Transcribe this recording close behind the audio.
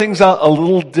things out a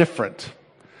little different.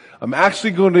 I'm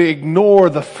actually going to ignore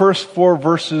the first 4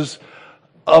 verses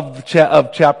of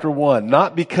chapter 1,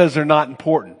 not because they're not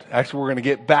important. Actually, we're going to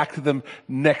get back to them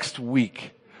next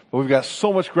week. But we've got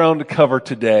so much ground to cover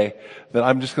today that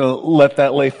I'm just going to let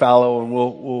that lay fallow,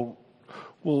 and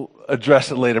we'll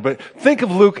address it later. But think of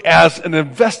Luke as an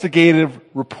investigative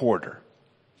reporter.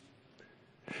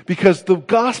 Because the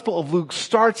Gospel of Luke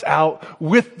starts out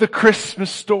with the Christmas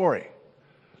story.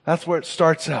 That's where it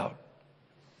starts out.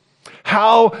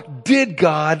 How did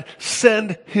God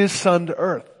send His Son to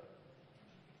earth?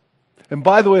 And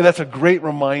by the way, that's a great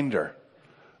reminder.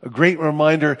 A great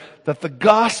reminder that the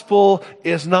Gospel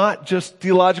is not just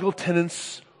theological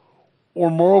tenets or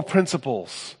moral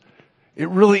principles. It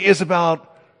really is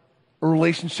about a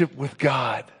relationship with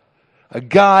God. A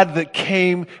God that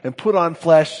came and put on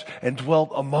flesh and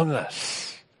dwelt among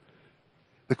us.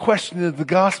 The question of the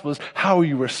Gospel is, how are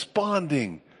you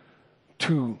responding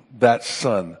to that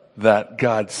Son that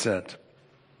God sent?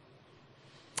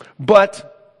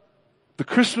 But the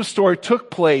Christmas story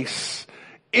took place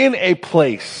in a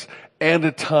place and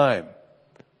a time.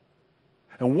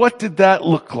 And what did that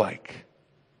look like?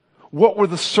 What were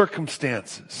the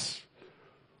circumstances?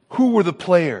 Who were the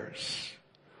players?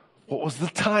 What was the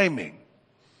timing?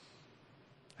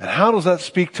 And how does that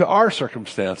speak to our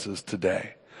circumstances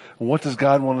today? And what does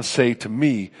God want to say to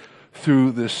me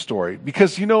through this story?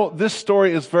 Because, this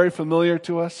story is very familiar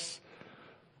to us.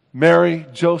 Mary,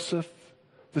 Joseph,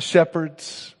 the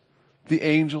shepherds, the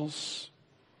angels,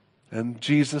 and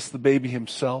Jesus, the baby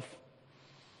himself.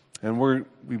 And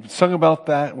we've sung about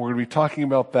that, and we're going to be talking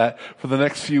about that for the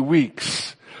next few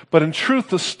weeks. But in truth,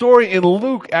 the story in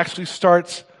Luke actually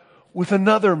starts with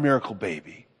another miracle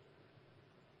baby.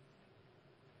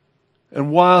 And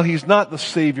while he's not the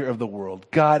Savior of the world,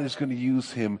 God is going to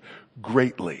use him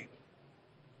greatly.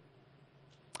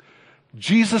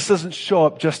 Jesus doesn't show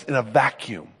up just in a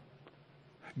vacuum.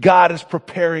 God is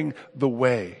preparing the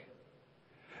way.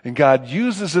 And God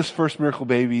uses this first miracle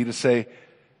baby to say,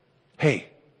 hey,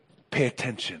 pay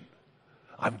attention.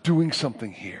 I'm doing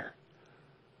something here.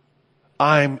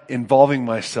 I'm involving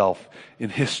myself in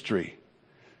history,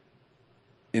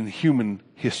 in human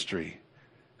history,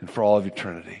 and for all of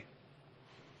eternity.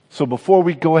 So before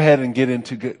we go ahead and get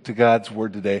into God's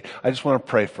Word today, I just want to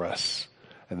pray for us.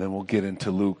 And then we'll get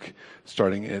into Luke,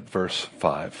 starting at verse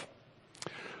 5.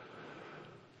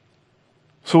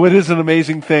 So it is an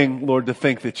amazing thing, Lord, to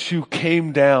think that you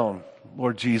came down,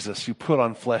 Lord Jesus. You put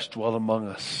on flesh, dwelt among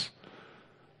us.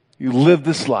 You lived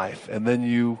this life, and then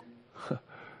you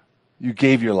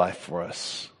gave your life for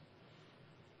us.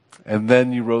 And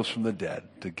then you rose from the dead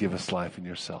to give us life in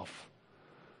yourself.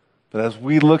 But as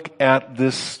we look at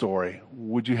this story,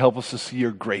 would you help us to see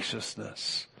your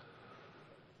graciousness?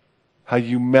 How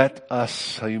you met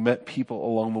us, how you met people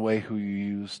along the way who you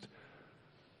used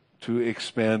to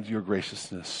expand your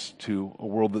graciousness to a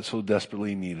world that so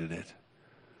desperately needed it.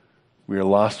 We are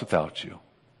lost without you,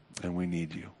 and we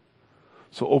need you.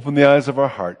 So open the eyes of our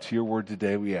heart to your word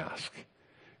today, we ask.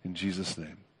 In Jesus'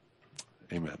 name,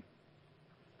 amen.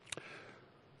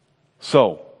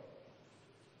 So,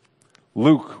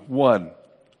 Luke 1,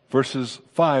 verses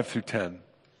 5 through 10.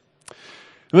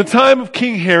 In the time of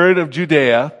King Herod of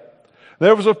Judea,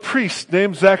 there was a priest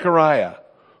named Zechariah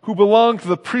who belonged to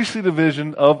the priestly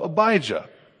division of Abijah.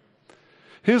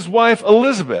 His wife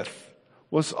Elizabeth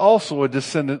was also a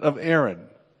descendant of Aaron.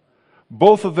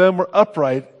 Both of them were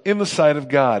upright in the sight of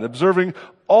God, observing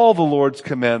all the Lord's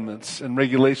commandments and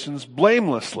regulations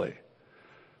blamelessly.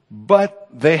 But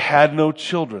they had no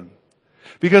children,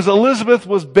 because Elizabeth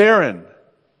was barren,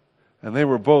 and they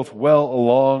were both well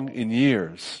along in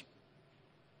years.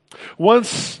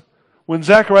 Once, when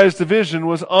Zechariah's division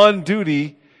was on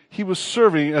duty, he was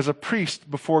serving as a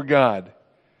priest before God.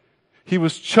 He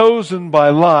was chosen by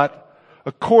Lot,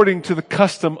 according to the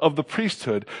custom of the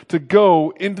priesthood, to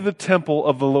go into the temple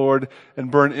of the Lord and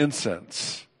burn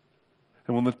incense.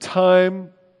 And when the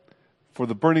time for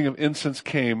the burning of incense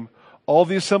came, all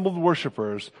the assembled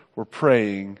worshipers were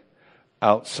praying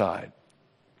outside.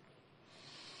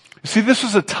 You see, this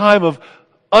was a time of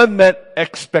unmet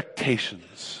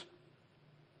expectations.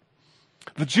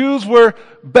 The Jews were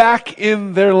back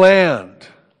in their land,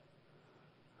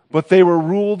 but they were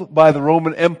ruled by the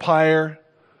Roman Empire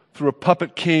through a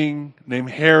puppet king named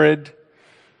Herod,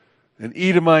 an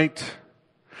Edomite.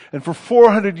 And for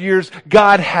 400 years,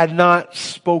 God had not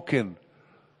spoken.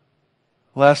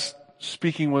 Last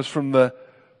speaking was from the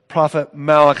prophet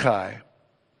Malachi.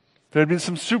 There had been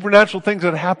some supernatural things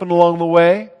that had happened along the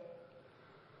way.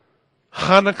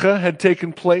 Hanukkah had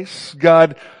taken place.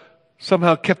 God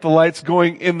somehow kept the lights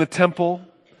going in the temple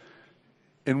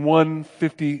in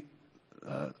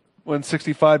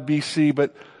 165 BC,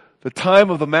 but the time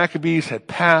of the Maccabees had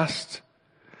passed.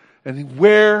 And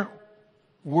where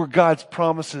were God's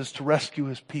promises to rescue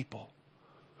his people?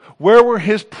 Where were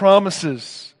his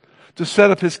promises to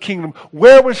set up his kingdom?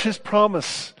 Where was his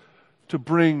promise to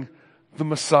bring the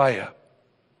Messiah?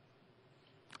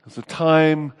 It was a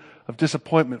time of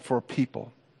disappointment for a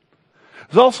people. It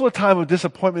was also a time of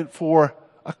disappointment for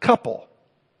a couple.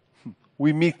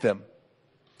 We meet them.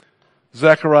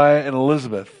 Zechariah and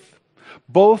Elizabeth,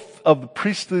 both of the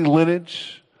priestly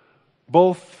lineage,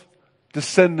 both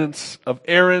descendants of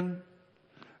Aaron.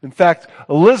 In fact,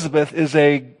 Elizabeth is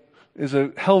a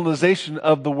Hellenization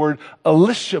of the word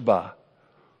Elisheba,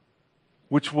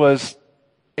 which was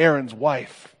Aaron's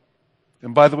wife.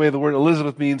 And by the way, the word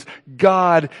Elizabeth means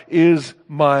God is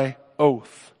my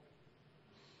oath.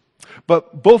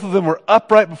 But both of them were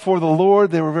upright before the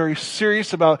Lord. They were very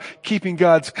serious about keeping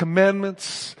God's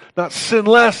commandments, not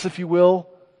sinless, if you will,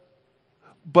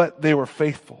 but they were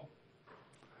faithful.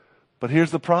 But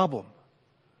here's the problem.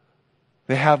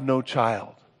 They have no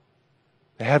child.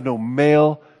 They have no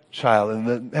male child.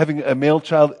 And having a male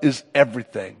child is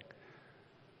everything.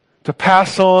 To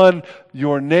pass on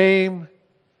your name,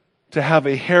 to have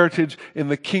a heritage in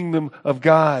the kingdom of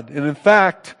God. And in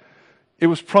fact, it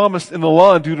was promised in the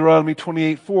law in Deuteronomy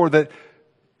 28:4 that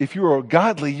if you are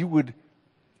godly, you would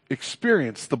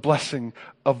experience the blessing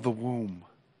of the womb.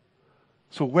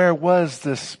 So where was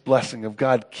this blessing of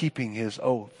God keeping his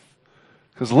oath?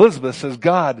 Because Elizabeth says,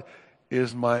 God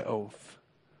is my oath.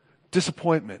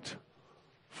 Disappointment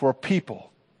for a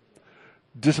people.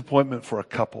 Disappointment for a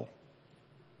couple.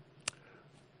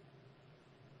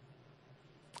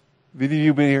 Have any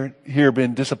of you here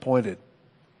been disappointed?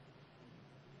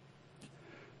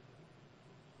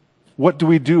 What do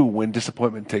we do when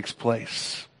disappointment takes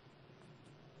place?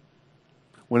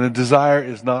 When a desire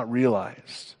is not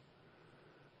realized?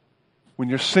 When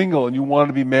you're single and you want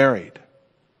to be married?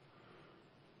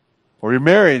 Or you're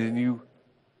married and you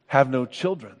have no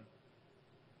children?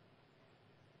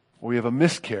 Or you have a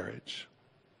miscarriage?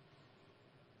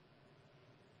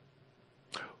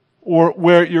 Or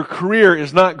where your career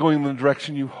is not going in the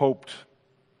direction you hoped?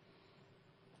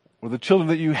 Or the children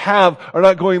that you have are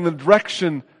not going in the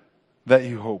direction that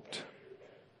you hoped?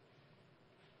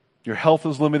 Your health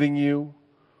is limiting you?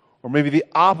 Or maybe the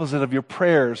opposite of your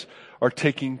prayers are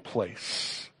taking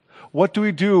place. What do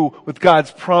we do with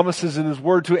God's promises in his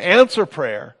word to answer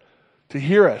prayer, to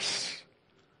hear us?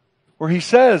 Where he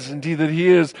says, indeed, that he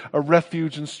is a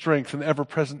refuge and strength and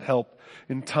ever-present help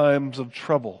in times of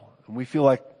trouble. And we feel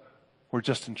like we're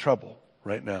just in trouble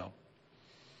right now.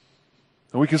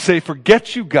 And we can say,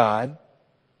 forget you, God.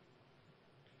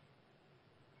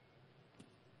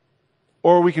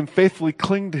 Or we can faithfully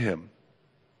cling to him,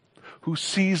 who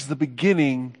sees the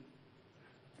beginning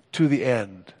to the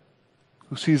end.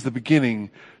 Who sees the beginning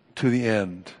to the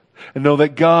end. And know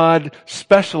that God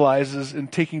specializes in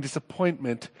taking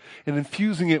disappointment and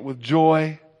infusing it with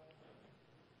joy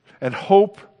and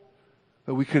hope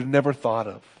that we could have never thought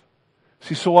of.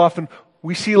 See, so often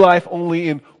we see life only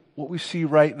in what we see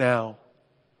right now,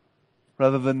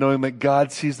 rather than knowing that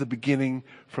God sees the beginning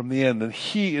from the end, and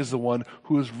he is the one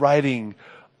who is writing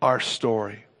our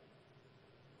story.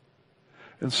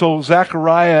 And so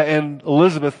Zechariah and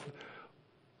Elizabeth,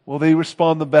 well, they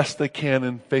respond the best they can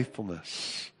in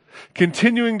faithfulness,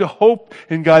 continuing to hope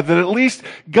in God that at least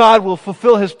God will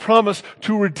fulfill his promise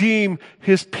to redeem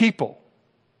his people.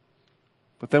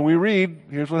 But then we read,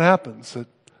 here's what happens, that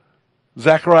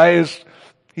Zechariah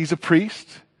he's a priest,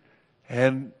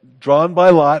 and drawn by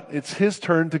lot, it's his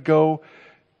turn to go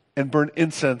and burn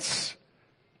incense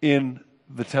in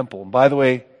the temple. And by the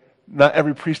way, not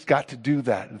every priest got to do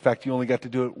that. In fact, you only got to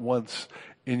do it once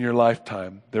in your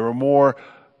lifetime. There were more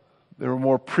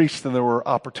priests than there were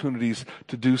opportunities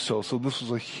to do so. So this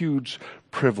was a huge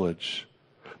privilege.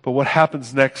 But what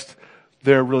happens next,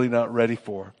 they're really not ready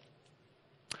for.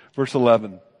 Verse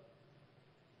 11.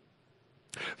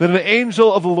 Then an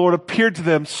angel of the Lord appeared to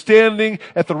them, standing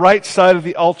at the right side of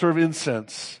the altar of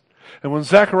incense. And when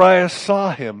Zacharias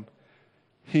saw him,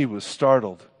 he was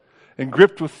startled and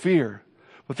gripped with fear.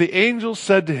 But the angel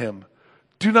said to him,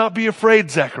 "Do not be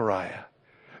afraid, Zechariah.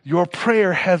 Your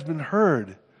prayer has been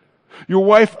heard. Your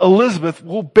wife Elizabeth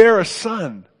will bear a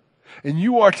son, and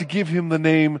you are to give him the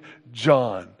name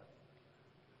John.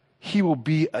 He will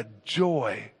be a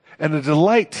joy and a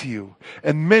delight to you,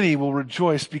 and many will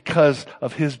rejoice because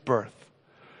of his birth.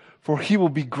 For he will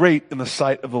be great in the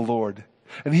sight of the Lord,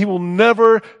 and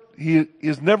he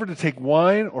is never to take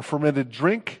wine or fermented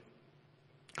drink,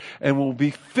 and will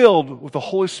be filled with the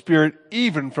Holy Spirit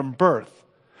even from birth.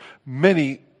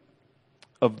 Many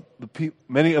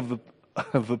many of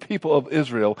the people of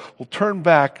Israel will turn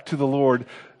back to the Lord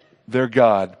their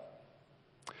God.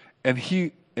 And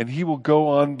he will go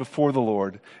on before the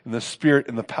Lord in the spirit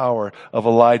and the power of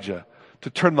Elijah to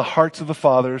turn the hearts of the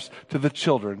fathers to the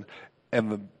children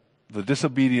and the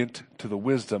disobedient to the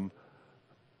wisdom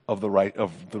of the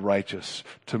righteous,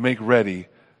 to make ready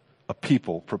a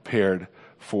people prepared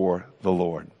for the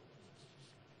Lord.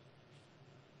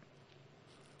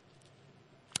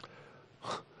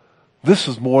 This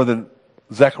is more than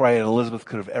Zechariah and Elizabeth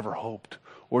could have ever hoped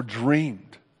or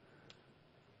dreamed.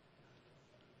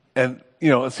 And,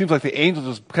 it seems like the angel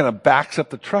just kind of backs up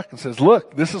the truck and says,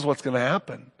 look, this is what's going to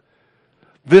happen.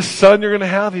 This son you're going to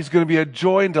have, he's going to be a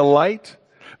joy and delight.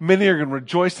 Many are going to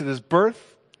rejoice at his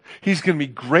birth. He's going to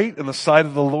be great in the sight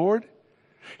of the Lord.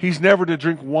 He's never to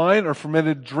drink wine or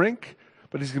fermented drink,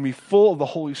 but he's going to be full of the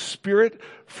Holy Spirit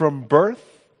from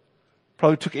birth.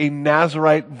 Probably took a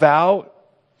Nazirite vow.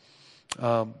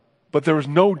 But there was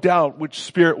no doubt which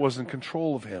spirit was in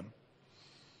control of him.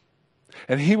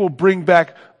 And he will bring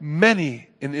back many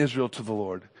in Israel to the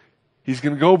Lord. He's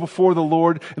going to go before the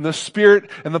Lord in the spirit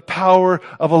and the power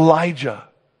of Elijah,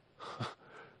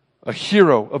 a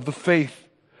hero of the faith,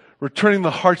 returning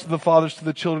the hearts of the fathers to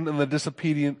the children and the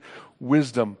disobedient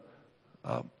wisdom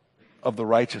of the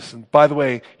righteous. And by the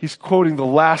way, he's quoting the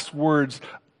last words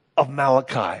of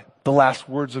Malachi, the last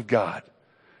words of God.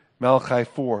 Malachi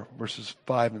 4, verses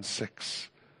 5 and 6.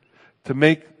 To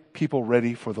make people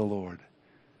ready for the Lord.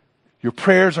 Your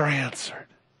prayers are answered.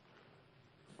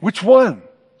 Which one?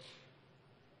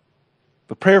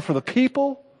 The prayer for the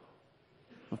people?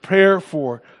 The prayer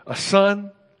for a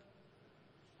son?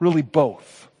 Really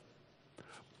both.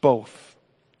 Both.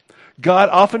 God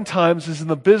oftentimes is in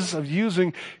the business of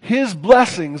using his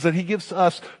blessings that he gives to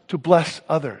us to bless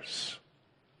others.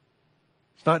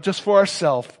 It's not just for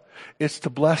ourselves. It's to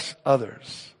bless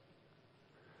others.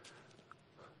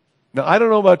 Now, I don't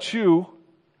know about you,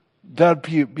 that'd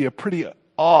be a pretty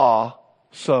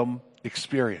awesome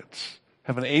experience.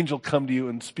 Have an angel come to you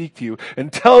and speak to you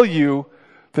and tell you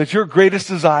that your greatest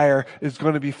desire is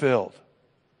going to be filled.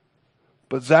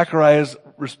 But Zechariah's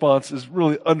response is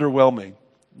really underwhelming.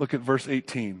 Look at verse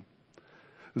 18.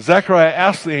 Zechariah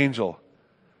asked the angel,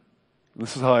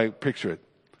 this is how I picture it,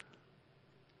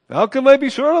 how can I be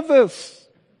sure of this?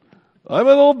 I'm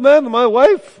an old man, and my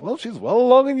wife, well, she's well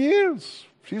along in years.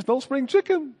 She's no spring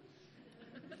chicken.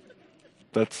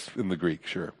 That's in the Greek,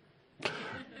 sure.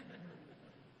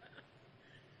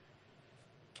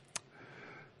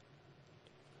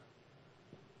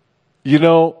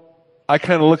 I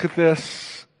kind of look at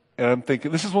this, and I'm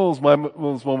thinking, this is one of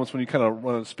those moments when you kind of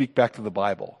want to speak back to the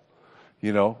Bible.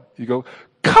 You go,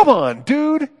 come on,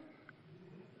 dude.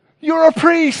 You're a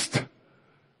priest.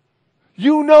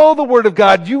 You know the Word of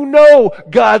God. You know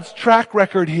God's track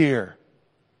record here.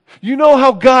 You know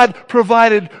how God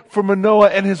provided for Manoah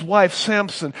and his wife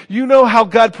Samson. You know how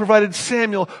God provided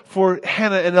Samuel for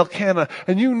Hannah and Elkanah.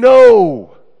 And you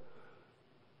know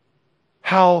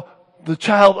how the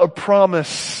child of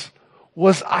promise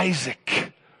was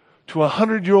Isaac to a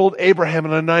 100-year-old Abraham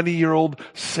and a 90-year-old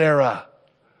Sarah.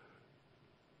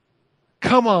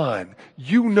 Come on.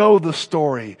 You know the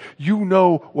story. You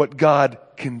know what God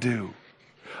can do.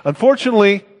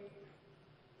 Unfortunately,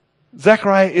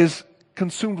 Zechariah is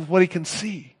consumed with what he can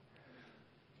see.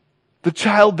 The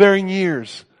childbearing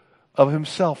years of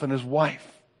himself and his wife.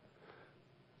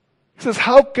 He says,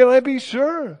 how can I be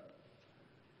sure?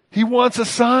 He wants a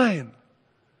sign.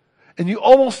 And you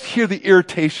almost hear the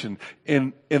irritation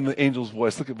in the angel's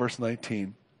voice. Look at verse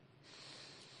 19.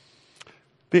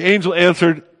 The angel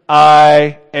answered,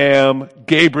 I am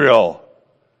Gabriel.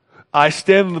 I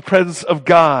stand in the presence of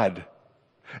God.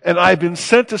 And I've been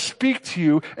sent to speak to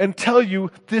you and tell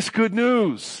you this good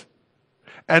news.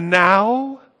 And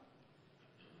now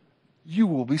you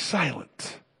will be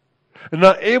silent and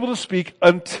not able to speak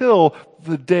until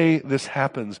the day this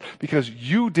happens, because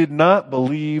you did not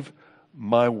believe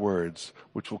my words,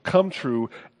 which will come true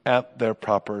at their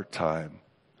proper time.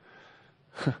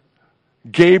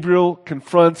 Gabriel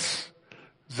confronts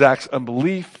Zach's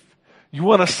unbelief. You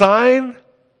want a sign?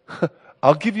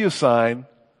 I'll give you a sign.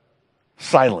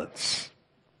 Silence.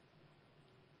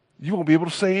 You won't be able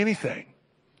to say anything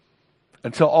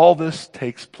until all this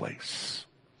takes place.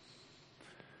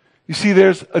 You see,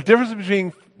 there's a difference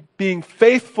between being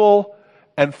faithful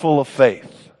and full of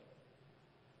faith.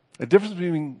 A difference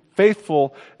between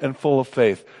faithful and full of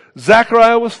faith.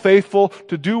 Zechariah was faithful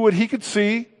to do what he could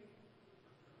see,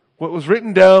 what was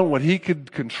written down, what he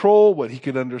could control, what he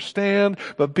could understand,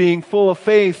 but being full of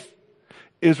faith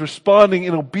is responding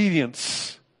in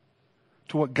obedience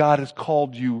to what God has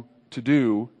called you to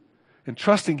do and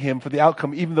trusting Him for the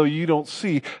outcome, even though you don't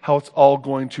see how it's all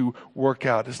going to work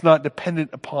out. It's not dependent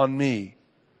upon me.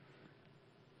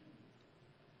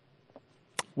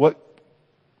 What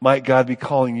might God be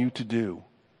calling you to do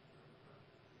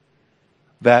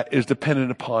that is dependent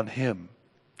upon Him?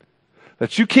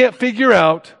 That you can't figure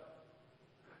out,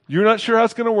 you're not sure how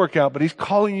it's going to work out, but He's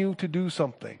calling you to do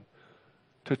something,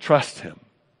 to trust Him.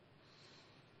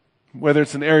 Whether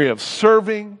it's an area of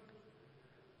serving,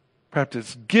 perhaps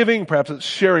it's giving, perhaps it's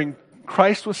sharing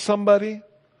Christ with somebody.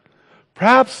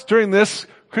 Perhaps during this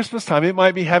Christmas time, it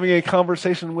might be having a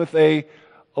conversation with a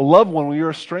loved one who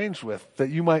you're estranged with, that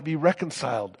you might be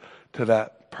reconciled to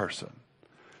that person.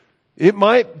 It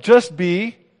might just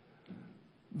be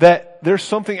that there's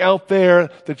something out there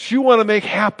that you want to make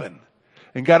happen.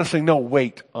 And God is saying, no,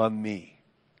 wait on me.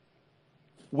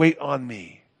 Wait on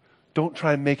me. Don't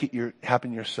try and make it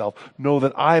happen yourself. Know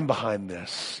that I'm behind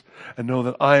this, and know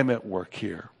that I'm at work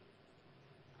here.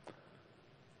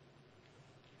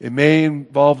 It may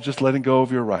involve just letting go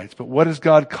of your rights, but what is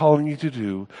God calling you to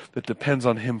do that depends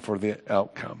on Him for the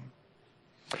outcome?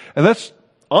 And that's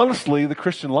honestly the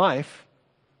Christian life,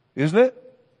 isn't it?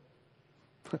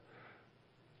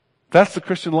 That's the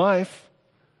Christian life.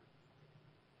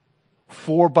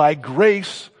 For by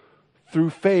grace,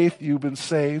 through faith, you've been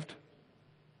saved.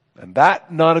 And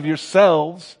that not of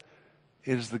yourselves,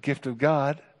 it is the gift of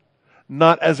God,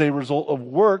 not as a result of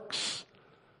works,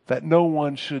 that no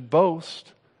one should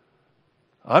boast.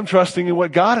 I'm trusting in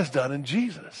what God has done in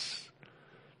Jesus.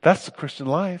 That's the Christian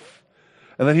life.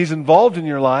 And then He's involved in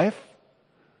your life.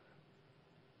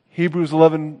 Hebrews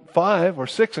 11:5 or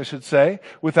 6, I should say.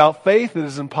 Without faith, it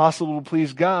is impossible to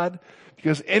please God,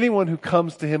 because anyone who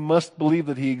comes to Him must believe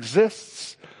that He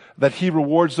exists, that He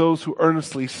rewards those who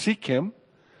earnestly seek Him.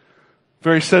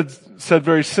 Said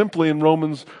very simply in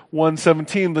Romans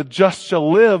 1:17, the just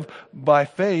shall live by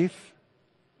faith.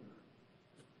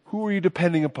 Who are you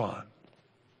depending upon?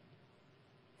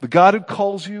 The God who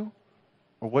calls you,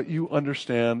 or what you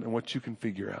understand and what you can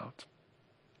figure out?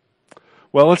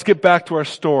 Well, let's get back to our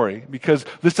story, because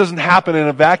this doesn't happen in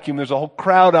a vacuum. There's a whole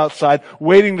crowd outside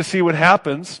waiting to see what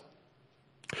happens.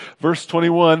 Verse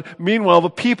 21, meanwhile, the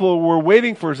people were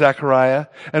waiting for Zechariah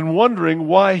and wondering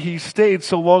why he stayed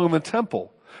so long in the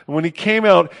temple. And when he came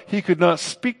out, he could not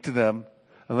speak to them.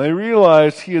 And they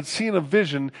realized he had seen a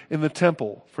vision in the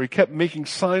temple, for he kept making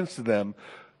signs to them,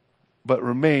 but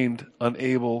remained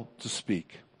unable to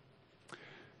speak.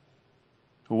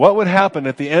 What would happen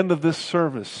at the end of this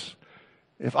service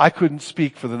if I couldn't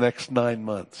speak for the next 9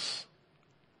 months?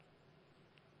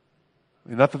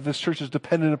 Not that this church is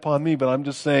dependent upon me, but I'm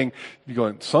just saying, you're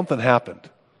going, something happened.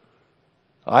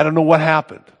 I don't know what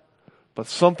happened, but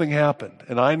something happened,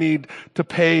 and I need to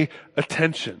pay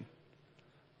attention.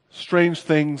 Strange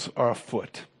things are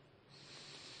afoot.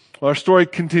 Well, our story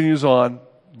continues on,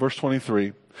 verse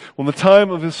 23. When the time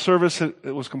of his service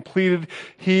was completed,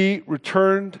 he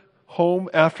returned home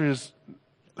after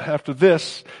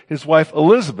this. His wife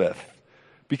Elizabeth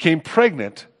became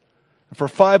pregnant, and for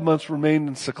 5 months remained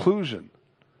in seclusion.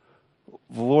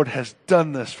 The Lord has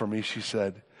done this for me, she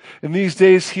said. In these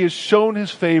days He has shown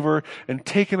His favor and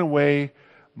taken away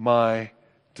my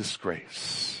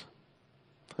disgrace.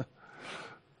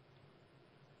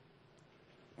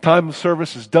 Time of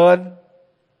service is done.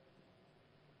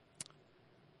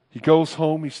 He goes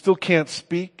home. He still can't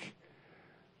speak.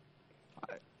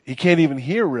 He can't even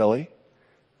hear, really.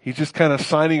 He's just kind of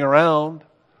signing around.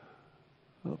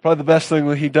 Probably the best thing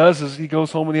that he does is he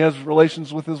goes home and he has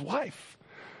relations with his wife.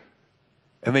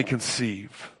 And they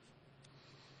conceive.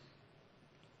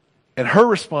 And her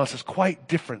response is quite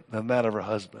different than that of her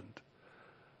husband.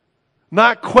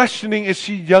 Not questioning, is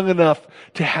she young enough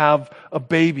to have a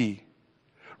baby?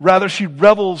 Rather, she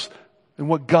revels in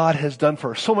what God has done for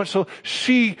her. So much so,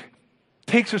 she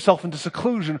takes herself into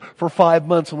seclusion for 5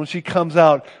 months. And when she comes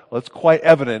out, well, it's quite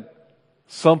evident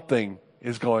something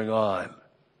is going on.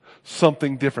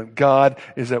 Something different. God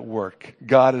is at work.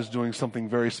 God is doing something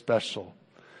very special.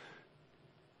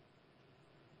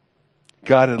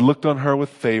 God had looked on her with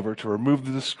favor to remove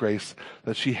the disgrace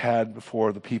that she had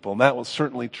before the people. And that was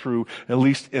certainly true, at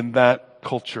least in that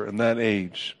culture, in that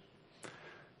age.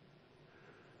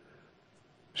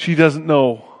 She doesn't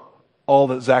know all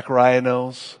that Zechariah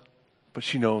knows, but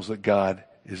she knows that God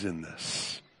is in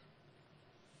this.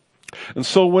 And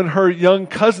so when her young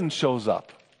cousin shows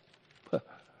up,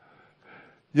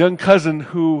 young cousin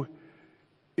who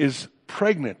is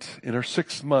pregnant in her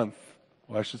 6th month,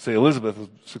 well, I should say Elizabeth is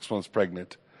 6 months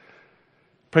pregnant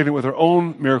with her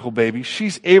own miracle baby,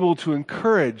 she's able to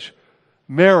encourage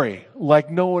Mary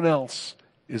like no one else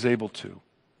is able to. And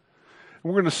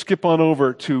we're going to skip on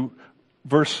over to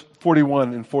verse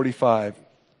 41 and 45.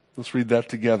 Let's read that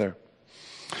together.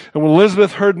 And when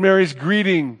Elizabeth heard Mary's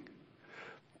greeting,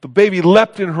 the baby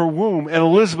leapt in her womb, and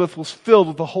Elizabeth was filled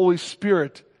with the Holy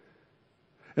Spirit.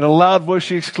 In a loud voice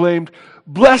she exclaimed,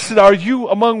 "Blessed are you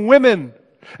among women,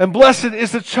 and blessed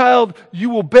is the child you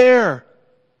will bear.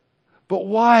 But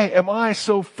why am I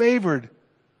so favored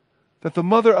that the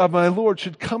mother of my Lord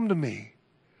should come to me?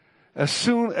 As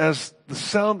soon as the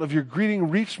sound of your greeting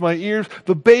reached my ears,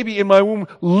 the baby in my womb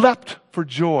leapt for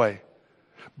joy.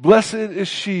 Blessed is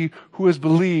she who has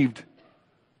believed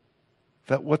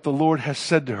that what the Lord has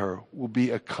said to her will be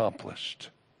accomplished."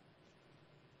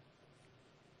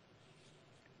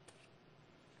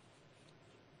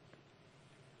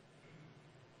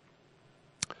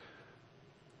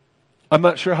 I'm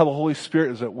not sure how the Holy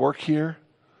Spirit is at work here,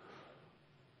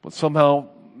 but somehow,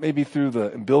 maybe through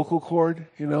the umbilical cord,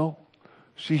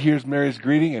 she hears Mary's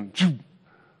greeting, and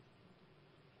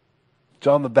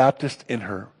John the Baptist in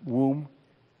her womb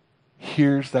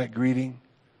hears that greeting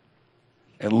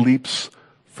and leaps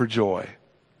for joy,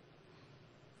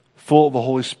 full of the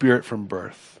Holy Spirit from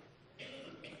birth.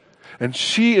 And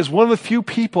she is one of the few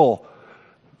people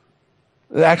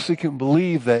that actually can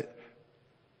believe that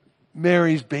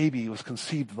Mary's baby was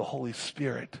conceived of the Holy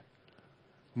Spirit,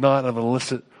 not of an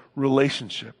illicit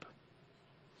relationship.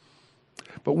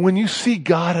 But when you see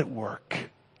God at work,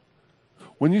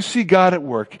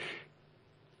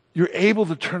 you're able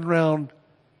to turn around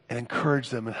and encourage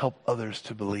them and help others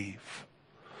to believe.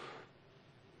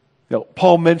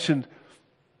 Paul mentioned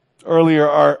earlier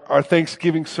our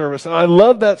Thanksgiving service, and I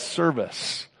love that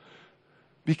service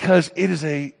because it is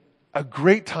a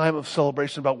great time of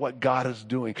celebration about what God is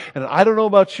doing. And I don't know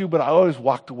about you, but I always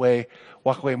walk away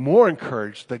more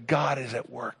encouraged that God is at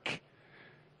work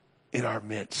in our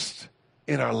midst,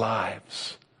 in our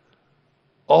lives.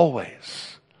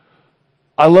 Always.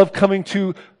 I love coming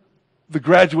to the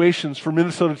graduations for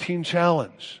Minnesota Teen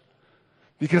Challenge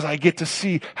because I get to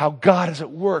see how God is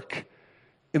at work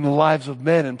in the lives of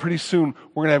men. And pretty soon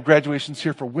we're going to have graduations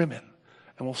here for women,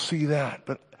 and we'll see that.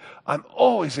 But I'm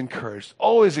always encouraged,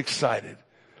 always excited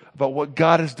about what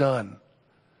God has done.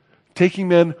 Taking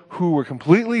men who were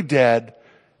completely dead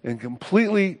in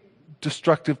completely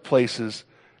destructive places,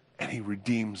 and He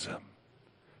redeems them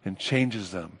and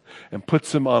changes them and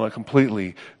puts them on a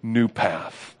completely new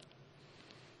path.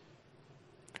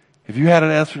 If you had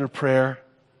an answer to prayer,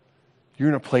 you're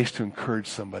in a place to encourage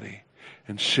somebody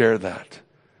and share that.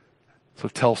 So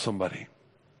tell somebody.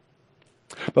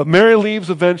 But Mary leaves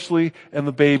eventually, and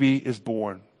the baby is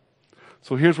born.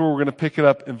 So here's where we're going to pick it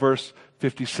up in verse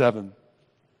 57.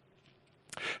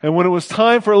 And when it was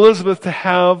time for Elizabeth to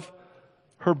have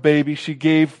her baby, she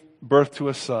gave birth to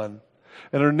a son.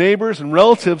 And her neighbors and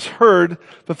relatives heard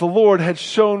that the Lord had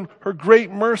shown her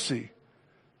great mercy,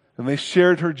 and they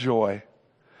shared her joy.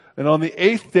 And on the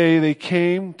 8th day they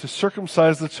came to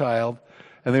circumcise the child,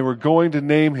 and they were going to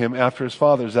name him after his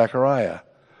father, Zechariah.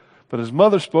 But his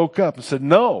mother spoke up and said,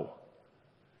 "No,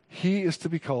 he is to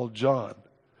be called John."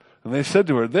 And they said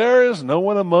to her, "There is no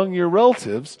one among your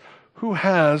relatives who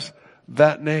has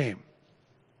that name."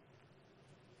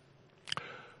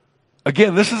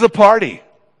 Again, this is a party.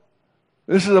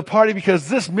 This is a party because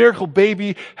this miracle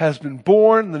baby has been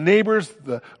born. The neighbors,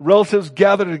 the relatives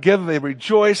gather together. They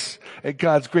rejoice at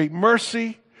God's great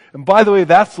mercy. And by the way,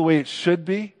 that's the way it should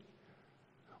be.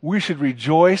 We should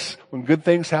rejoice when good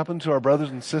things happen to our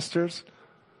brothers and sisters.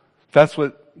 That's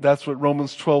what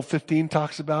Romans 12:15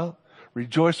 talks about.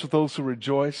 Rejoice with those who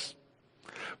rejoice.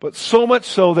 But so much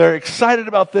so, they're excited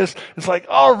about this. It's like,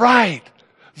 all right,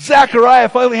 Zechariah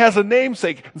finally has a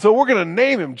namesake, and so we're going to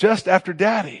name him just after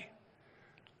Daddy.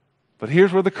 But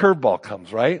here's where the curveball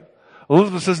comes, right?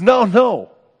 Elizabeth says,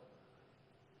 no.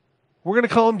 We're going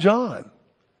to call him John.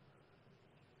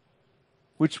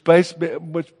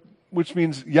 Which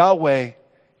means Yahweh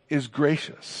is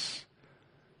gracious.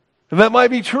 And that might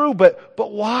be true, but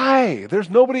why? There's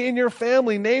nobody in your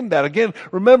family named that. Again,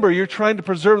 remember, you're trying to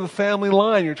preserve the family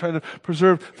line. You're trying to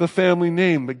preserve the family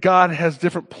name. But God has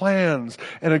different plans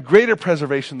and a greater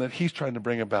preservation that He's trying to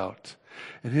bring about.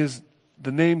 And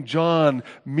the name John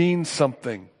means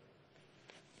something.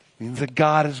 It means that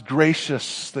God is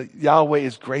gracious, that Yahweh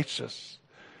is gracious.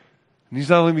 And He's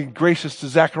not only being gracious to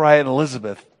Zechariah and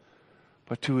Elizabeth,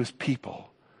 but to His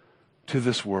people, to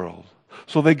this world.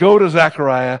 So they go to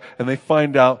Zechariah and they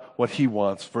find out what he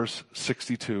wants. Verse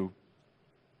 62.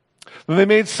 Then they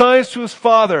made signs to his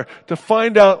father to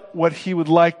find out what he would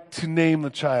like to name the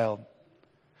child.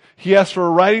 He asked for a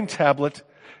writing tablet,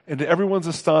 and to everyone's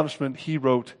astonishment, he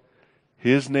wrote,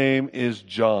 "His name is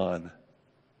John."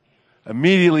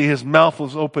 Immediately his mouth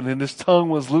was opened and his tongue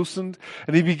was loosened,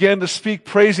 and he began to speak,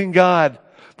 praising God.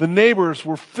 The neighbors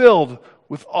were filled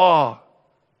with awe.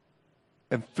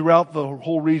 And throughout the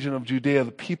whole region of Judea,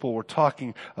 the people were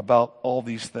talking about all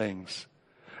these things.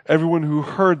 Everyone who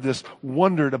heard this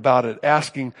wondered about it,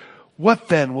 asking, what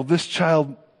then is this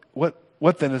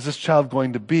child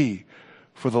going to be?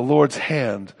 For the Lord's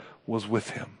hand was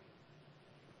with him.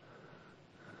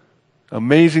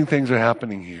 Amazing things are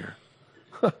happening here.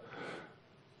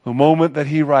 The moment that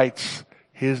he writes,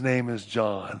 his name is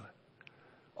John,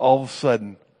 all of a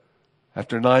sudden,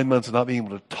 after 9 months of not being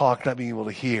able to talk, not being able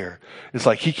to hear, it's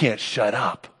like he can't shut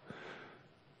up.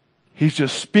 He's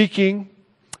just speaking.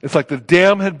 It's like the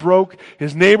dam had broke.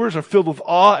 His neighbors are filled with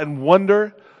awe and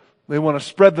wonder. They want to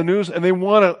spread the news, and they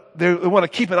want to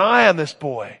keep an eye on this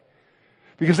boy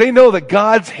because they know that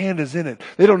God's hand is in it.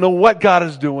 They don't know what God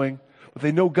is doing, but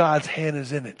they know God's hand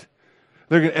is in it.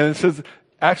 And it says,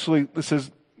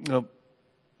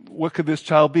 what could this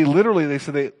child be? Literally, they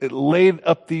said it laid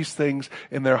up these things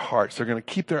in their hearts. They're going to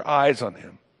keep their eyes on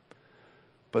him.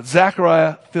 But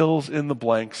Zechariah fills in the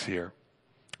blanks here.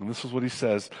 And this is what he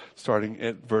says, starting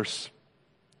at verse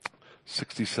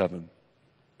 67.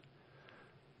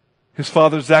 His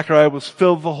father Zechariah was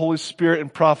filled with the Holy Spirit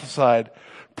and prophesied,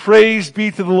 "Praise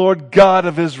be to the Lord God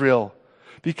of Israel,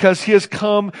 because he has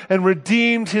come and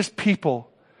redeemed his people.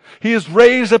 He has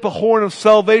raised up a horn of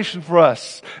salvation for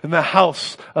us in the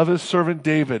house of his servant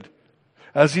David,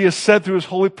 as he has said through his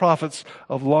holy prophets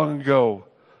of long ago,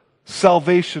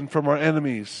 salvation from our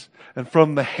enemies and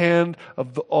from the hand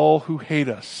of all who hate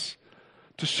us,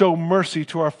 to show mercy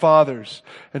to our fathers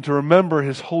and to remember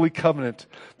his holy covenant,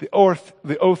 the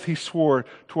oath he swore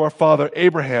to our father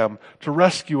Abraham, to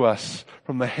rescue us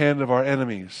from the hand of our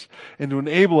enemies and to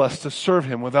enable us to serve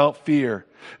him without fear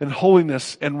in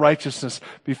holiness and righteousness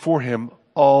before him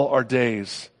all our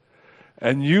days.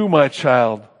 And you, my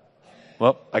child,"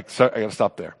 well, I got to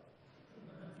stop there.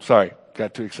 Sorry,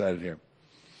 got too excited here.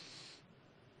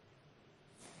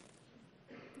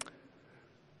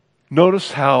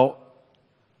 Notice how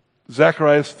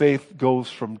Zechariah's faith goes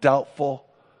from doubtful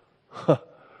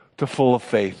to full of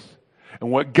faith. And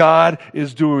what God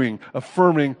is doing,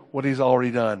 affirming what he's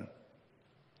already done.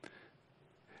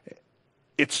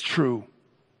 It's true.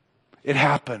 It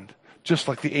happened, just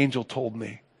like the angel told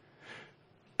me.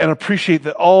 And appreciate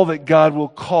that all that God will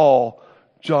call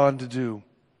John to do.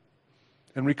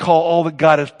 And recall all that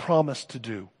God has promised to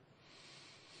do.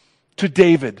 To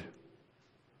David,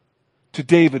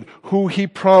 who he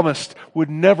promised would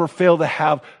never fail to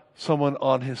have someone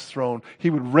on his throne. He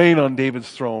would reign on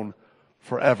David's throne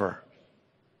forever,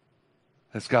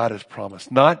 as God has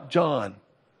promised. Not John,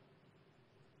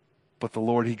 but the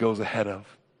Lord he goes ahead of.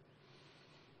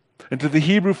 And to the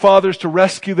Hebrew fathers, to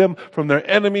rescue them from their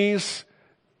enemies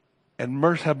and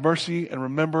have mercy and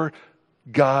remember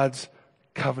God's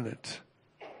covenant.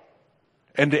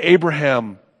 And to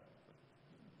Abraham,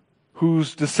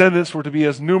 whose descendants were to be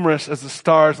as numerous as the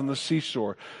stars on the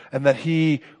seashore, and that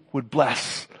he would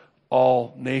bless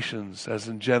all nations, as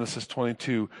in Genesis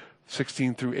 22,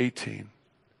 16 through 18.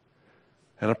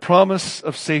 And a promise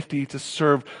of safety to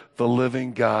serve the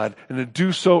living God, and to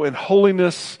do so in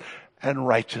holiness and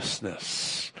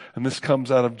righteousness. And this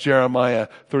comes out of Jeremiah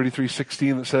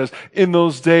 33:16 that says, "In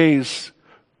those days,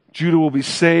 Judah will be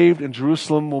saved and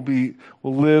Jerusalem will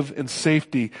live in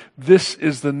safety. This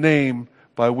is the name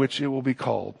by which it will be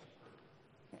called.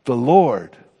 The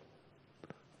Lord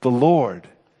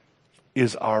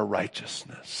is our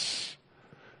righteousness."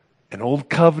 An old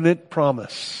covenant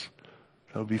promise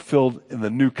that will be filled in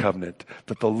the new covenant,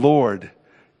 that the Lord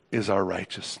is our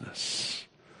righteousness.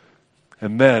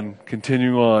 And then,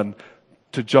 continuing on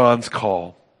to John's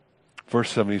call, verse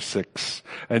 76,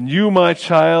 "And you, my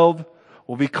child,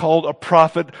 will be called a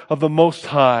prophet of the Most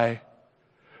High,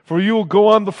 for you will go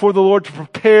on before the Lord to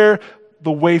prepare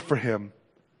the way for him,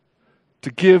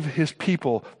 to give his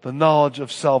people the knowledge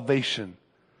of salvation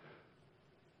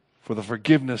for the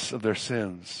forgiveness of their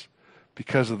sins,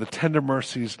 because of the tender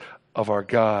mercies of our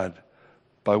God,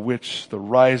 by which the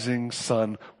rising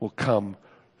sun will come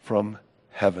from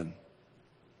heaven."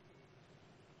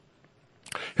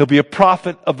 He'll be a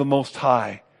prophet of the Most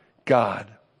High God.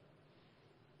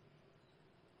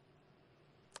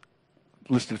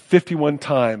 Listed 51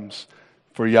 times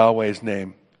for Yahweh's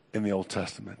name in the Old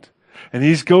Testament. And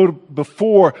he's go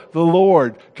before the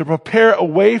Lord to prepare a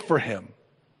way for him.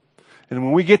 And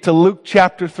when we get to Luke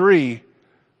chapter 3,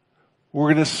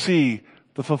 we're going to see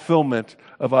the fulfillment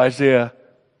of Isaiah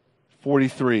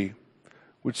 43,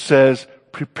 which says,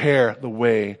 "Prepare the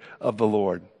way of the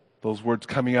Lord." Those words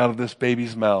coming out of this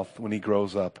baby's mouth when he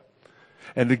grows up.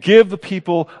 and to give the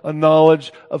people a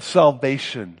knowledge of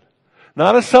salvation.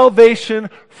 Not a salvation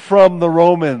from the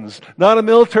Romans, not a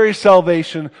military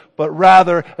salvation, but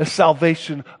rather a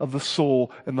salvation of the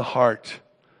soul and the heart,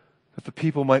 that the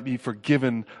people might be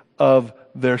forgiven of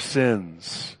their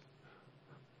sins.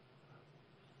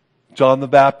 John the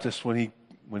Baptist, when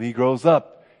he grows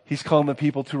up, he's calling the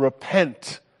people to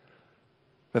repent,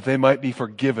 that they might be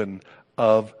forgiven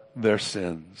of their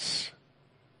sins.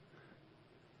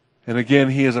 And again,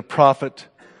 he is a prophet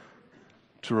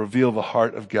to reveal the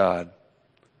heart of God.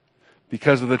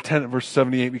 Because of verse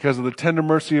 78, because of the tender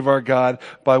mercy of our God,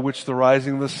 by which the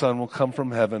rising of the sun will come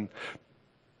from heaven,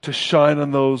 to shine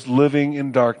on those living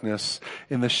in darkness,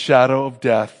 in the shadow of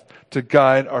death, to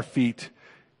guide our feet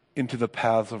into the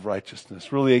paths of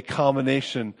righteousness. Really a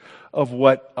combination of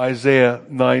what Isaiah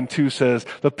 9:2 says.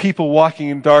 The people walking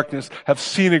in darkness have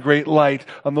seen a great light.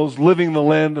 On those living in the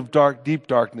land of deep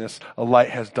darkness, a light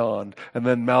has dawned. And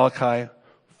then Malachi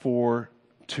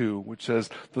 4:2, which says,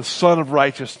 the Son of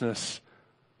Righteousness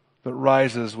that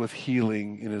rises with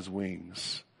healing in his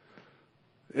wings.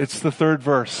 It's the third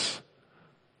verse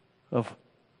of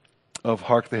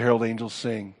Hark the Herald Angels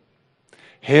Sing.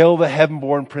 Hail the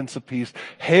heaven-born Prince of Peace.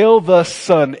 Hail the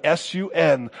Son,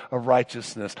 S-U-N, of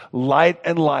righteousness. Light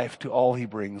and life to all he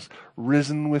brings.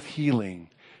 Risen with healing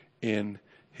in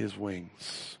his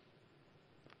wings.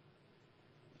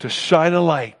 To shine a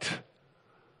light,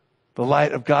 the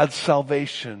light of God's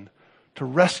salvation, to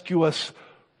rescue us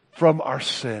from our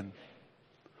sin,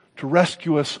 to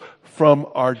rescue us from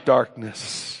our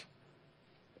darkness,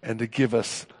 and to give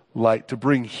us light, to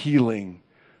bring healing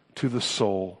to the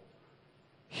soul,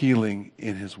 healing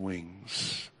in his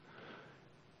wings.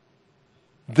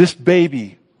 This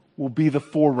baby will be the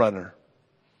forerunner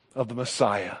of the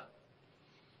Messiah.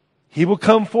 He will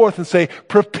come forth and say,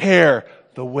 prepare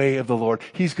the way of the Lord.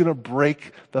 He's going to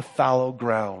break the fallow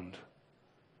ground,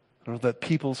 so that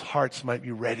people's hearts might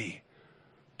be ready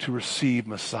to receive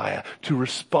Messiah, to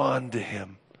respond to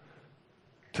him,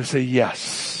 to say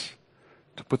yes,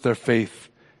 to put their faith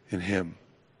in him.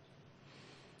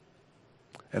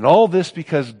 And all this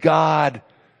because God,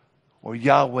 or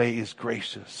Yahweh, is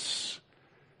gracious.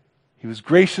 He was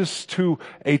gracious to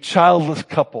a childless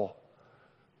couple.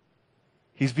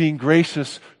 He's being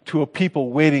gracious to a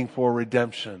people waiting for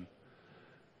redemption.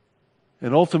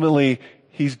 And ultimately,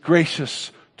 he's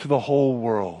gracious to the whole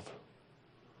world.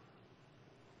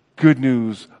 Good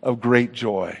news of great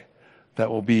joy that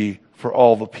will be for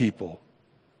all the people.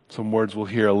 Some words we'll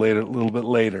hear a little bit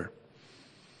later.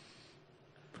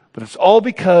 But it's all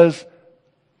because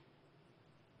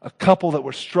a couple that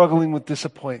were struggling with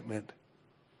disappointment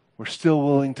were still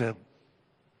willing to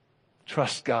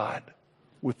trust God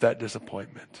with that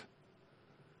disappointment.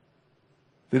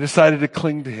 They decided to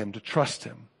cling to him, to trust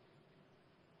him.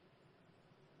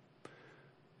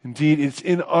 Indeed, it's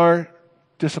in our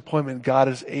disappointment God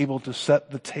is able to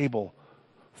set the table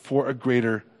for a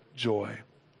greater joy.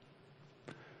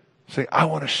 Say, I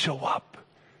want to show up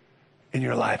in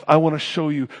your life. I want to show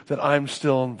you that I'm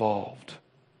still involved.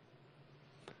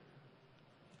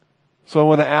 So I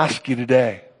want to ask you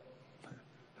today,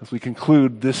 as we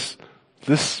conclude this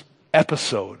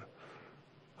episode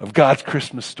of God's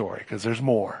Christmas story, because there's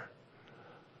more.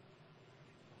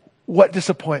 What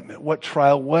disappointment, what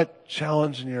trial, what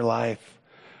challenge in your life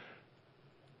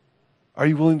are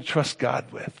you willing to trust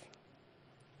God with?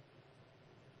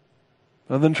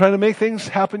 Rather than trying to make things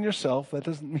happen yourself, that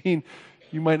doesn't mean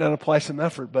you might not apply some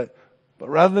effort, but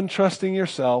rather than trusting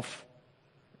yourself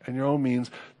and your own means,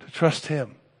 to trust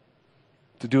him,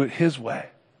 to do it his way.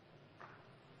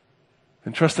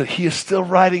 And trust that he is still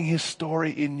writing his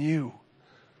story in you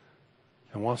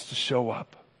and wants to show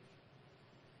up.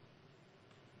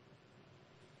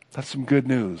 That's some good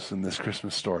news in this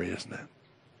Christmas story, isn't it?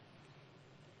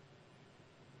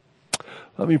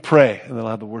 Let me pray, and then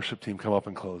I'll have the worship team come up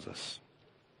and close us.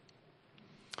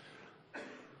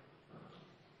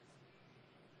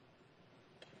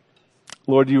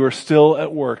 Lord, you are still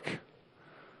at work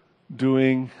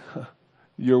doing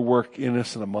your work in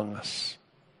us and among us.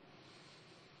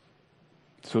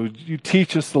 So you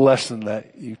teach us the lesson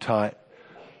that you taught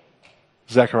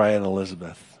Zechariah and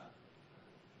Elizabeth.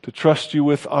 To trust you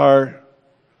with our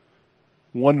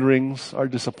wonderings, our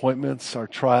disappointments, our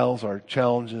trials, our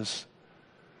challenges.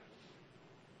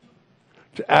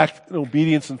 To act in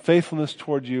obedience and faithfulness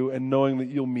toward you, and knowing that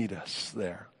you'll meet us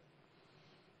there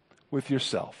with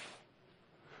yourself.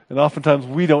 And oftentimes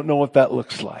we don't know what that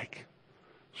looks like.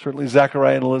 Certainly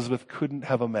Zechariah and Elizabeth couldn't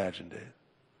have imagined it.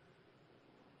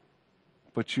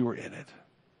 But you were in it.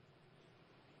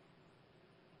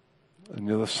 And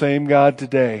you're the same God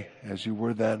today as you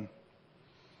were then.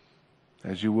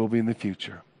 as you will be in the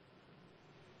future.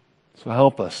 So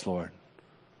help us, Lord,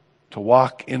 to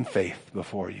walk in faith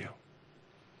before you,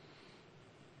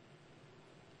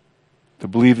 to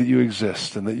believe that you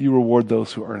exist and that you reward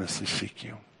those who earnestly seek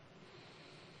you.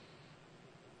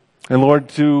 And Lord,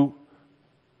 to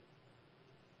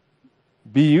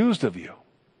be used of you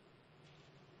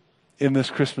in this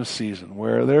Christmas season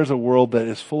where there's a world that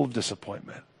is full of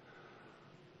disappointment,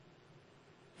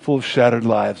 full of shattered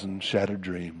lives and shattered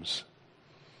dreams.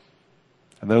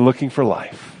 And they're looking for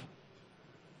life.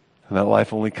 And that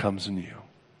life only comes in you.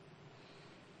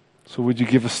 So would you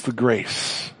give us the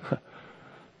grace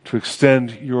to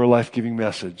extend your life-giving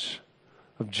message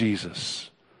of Jesus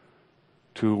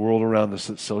to a world around us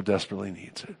that so desperately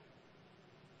needs it.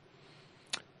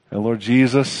 And Lord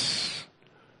Jesus,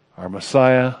 our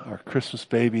Messiah, our Christmas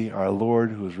baby, our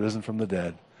Lord who is risen from the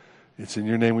dead, it's in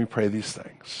your name we pray these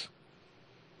things.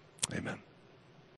 Amen.